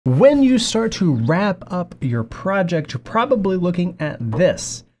When you start to wrap up your project, you're probably looking at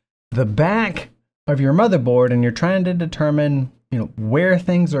this, the back of your motherboard, and you're trying to determine, where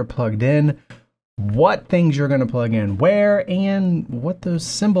things are plugged in, what things you're going to plug in where, and what those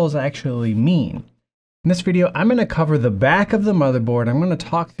symbols actually mean. In this video, I'm going to cover the back of the motherboard. I'm going to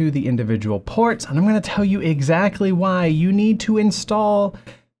talk through the individual ports, and I'm going to tell you exactly why you need to install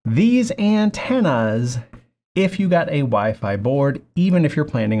these antennas if you got a Wi-Fi board, even if you're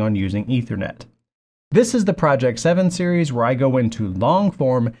planning on using Ethernet. This is the Project 7 series where I go into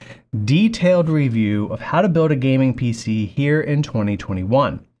long-form, detailed review of how to build a gaming PC here in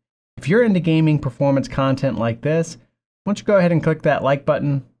 2021. If you're into gaming performance content like this, why don't you go ahead and click that like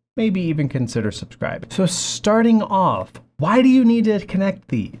button, maybe even consider subscribing. So starting off, why do you need to connect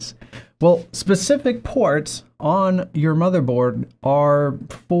these? Well, specific ports on your motherboard are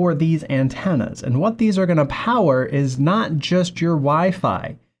for these antennas, and what these are going to power is not just your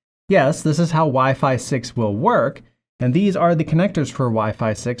Wi-Fi. Yes, this is how Wi-Fi 6 will work, and these are the connectors for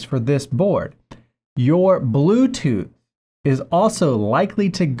Wi-Fi 6 for this board. Your Bluetooth is also likely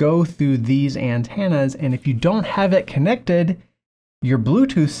to go through these antennas, and if you don't have it connected, your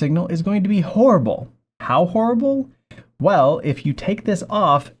Bluetooth signal is going to be horrible. How horrible? Well, if you take this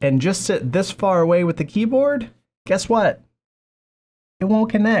off and just sit this far away with the keyboard, guess what? It won't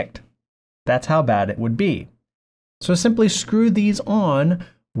connect. That's how bad it would be. So simply screw these on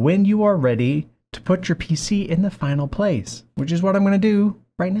when you are ready to put your PC in the final place, which is what I'm going to do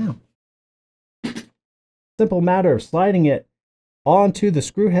right now. Simple matter of sliding it onto the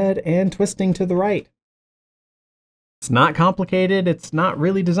screw head and twisting to the right. It's not complicated. It's not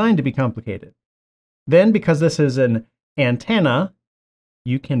really designed to be complicated. Then, because this is an antenna,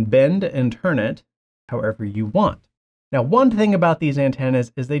 you can bend and turn it however you want. Now, one thing about these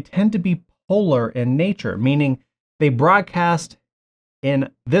antennas is they tend to be polar in nature, meaning they broadcast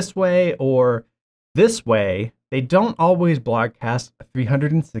in this way or this way. They don't always broadcast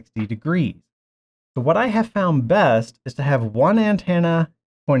 360 degrees. So what I have found best is to have one antenna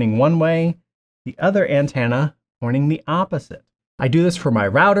pointing one way, the other antenna pointing the opposite. I do this for my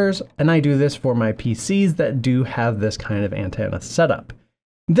routers, and I do this for my PCs that do have this kind of antenna setup.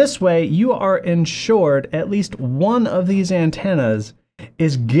 This way, you are ensured at least one of these antennas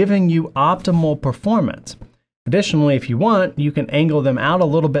is giving you optimal performance. Additionally, if you want, you can angle them out a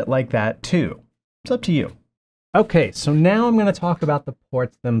little bit like that too. It's up to you. Okay, so now I'm going to talk about the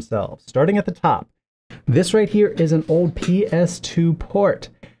ports themselves. Starting at the top, this right here is an old PS2 port.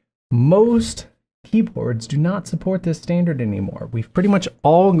 Most keyboards do not support this standard anymore. We've pretty much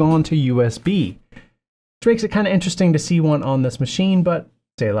all gone to USB, which makes it kind of interesting to see one on this machine, but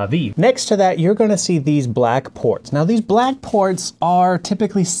c'est la vie. Next to that, you're going to see these black ports. Now, these black ports are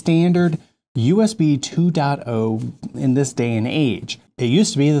typically standard USB 2.0 in this day and age. It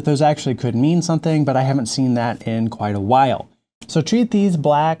used to be that those actually could mean something, but I haven't seen that in quite a while. So treat these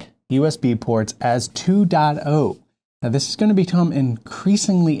black USB ports as 2.0. Now, this is going to become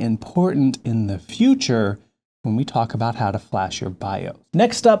increasingly important in the future when we talk about how to flash your BIOS.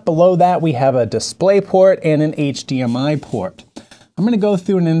 Next up below that, we have a display port and an HDMI port. I'm going to go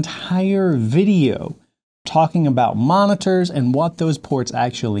through an entire video talking about monitors and what those ports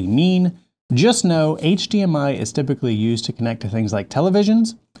actually mean. Just know HDMI is typically used to connect to things like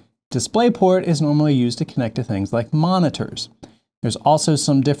televisions. DisplayPort is normally used to connect to things like monitors. There's also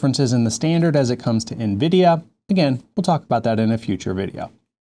some differences in the standard as it comes to NVIDIA. Again, we'll talk about that in a future video.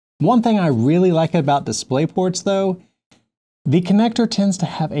 One thing I really like about display ports though, the connector tends to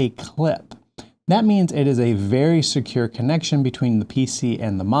have a clip. That means it is a very secure connection between the PC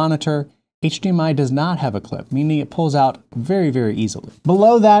and the monitor. HDMI does not have a clip, meaning it pulls out very, very easily.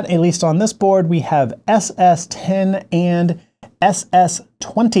 Below that, at least on this board, we have SS10 and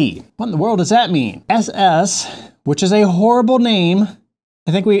SS20. What in the world does that mean? SS, which is a horrible name.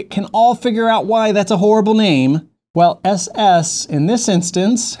 I think we can all figure out why that's a horrible name. Well, SS in this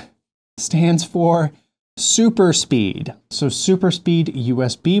instance stands for super speed. So super speed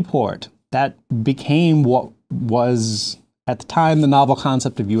USB port. That became what was at the time the novel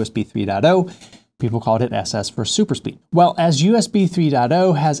concept of USB 3.0. People called it SS for super speed. Well, as USB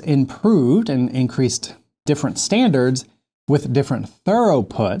 3.0 has improved and increased different standards with different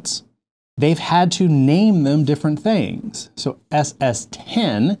throughputs, they've had to name them different things. So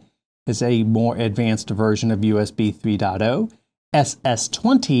SS10 is a more advanced version of USB 3.0.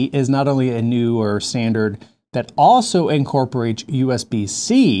 SS20 is not only a newer standard that also incorporates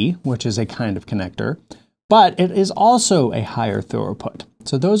USB-C, which is a kind of connector, but it is also a higher throughput.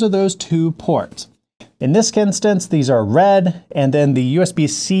 So those are those two ports. In this instance, these are red, and then the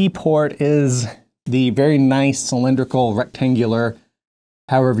USB-C port is the very nice cylindrical rectangular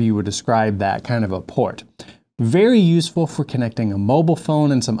however you would describe that kind of a port. Very useful for connecting a mobile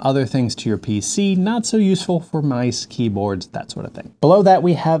phone and some other things to your PC, not so useful for mice, keyboards, that sort of thing. Below that,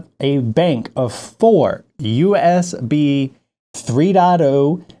 we have a bank of 4 USB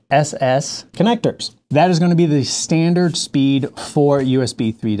 3.0 SS connectors. That is going to be the standard speed for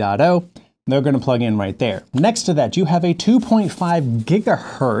USB 3.0. They're going to plug in right there. Next to that, you have a 2.5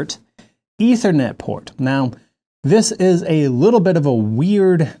 gigahertz Ethernet port. Now, this is a little bit of a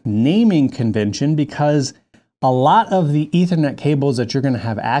weird naming convention because a lot of the Ethernet cables that you're going to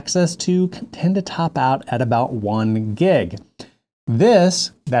have access to tend to top out at about 1 gig.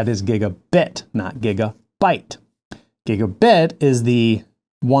 This, that is gigabit, not gigabyte. Gigabit is the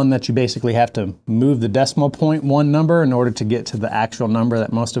one that you basically have to move the decimal point one number in order to get to the actual number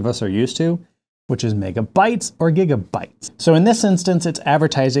that most of us are used to, which is megabytes or gigabytes. So in this instance, it's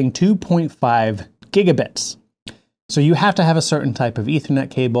advertising 2.5 gigabits. So you have to have a certain type of Ethernet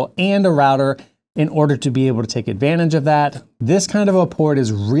cable and a router in order to be able to take advantage of that. This kind of a port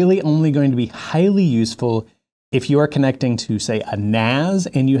is really only going to be highly useful if you are connecting to, say, a NAS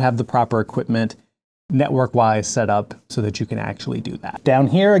and you have the proper equipment network-wise set up so that you can actually do that. Down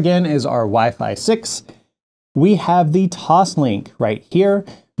here again is our Wi-Fi 6. We have the Toslink right here.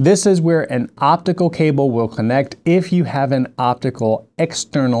 This is where an optical cable will connect if you have an optical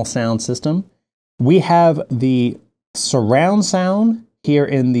external sound system. We have the surround sound here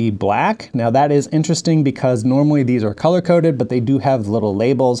in the black. Now that is interesting because normally these are color-coded, but they do have little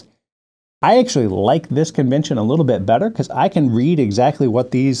labels. I actually like this convention a little bit better because I can read exactly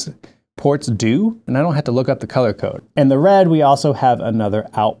what these ports do, and I don't have to look up the color code. In the red, we also have another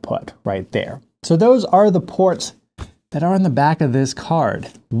output right there. So those are the ports that are on the back of this card.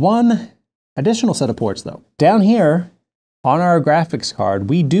 One additional set of ports though. Down here on our graphics card,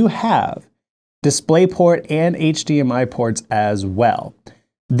 we do have DisplayPort and HDMI ports as well.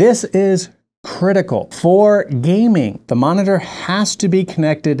 This is critical for gaming. The monitor has to be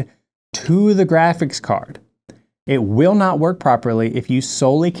connected to the graphics card. It will not work properly if you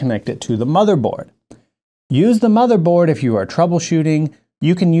solely connect it to the motherboard. Use the motherboard if you are troubleshooting.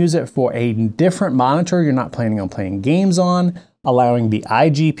 You can use it for a different monitor you're not planning on playing games on, allowing the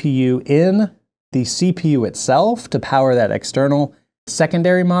iGPU in the CPU itself to power that external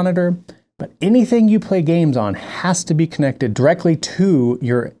secondary monitor. But anything you play games on has to be connected directly to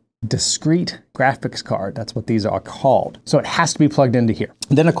your discrete graphics card. That's what these are called. So it has to be plugged into here.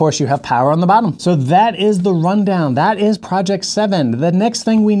 Then of course you have power on the bottom. So that is the rundown. That is Project 7. The next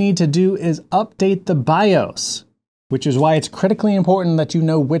thing we need to do is update the BIOS, which is why it's critically important that you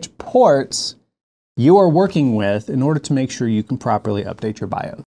know which ports you are working with in order to make sure you can properly update your BIOS.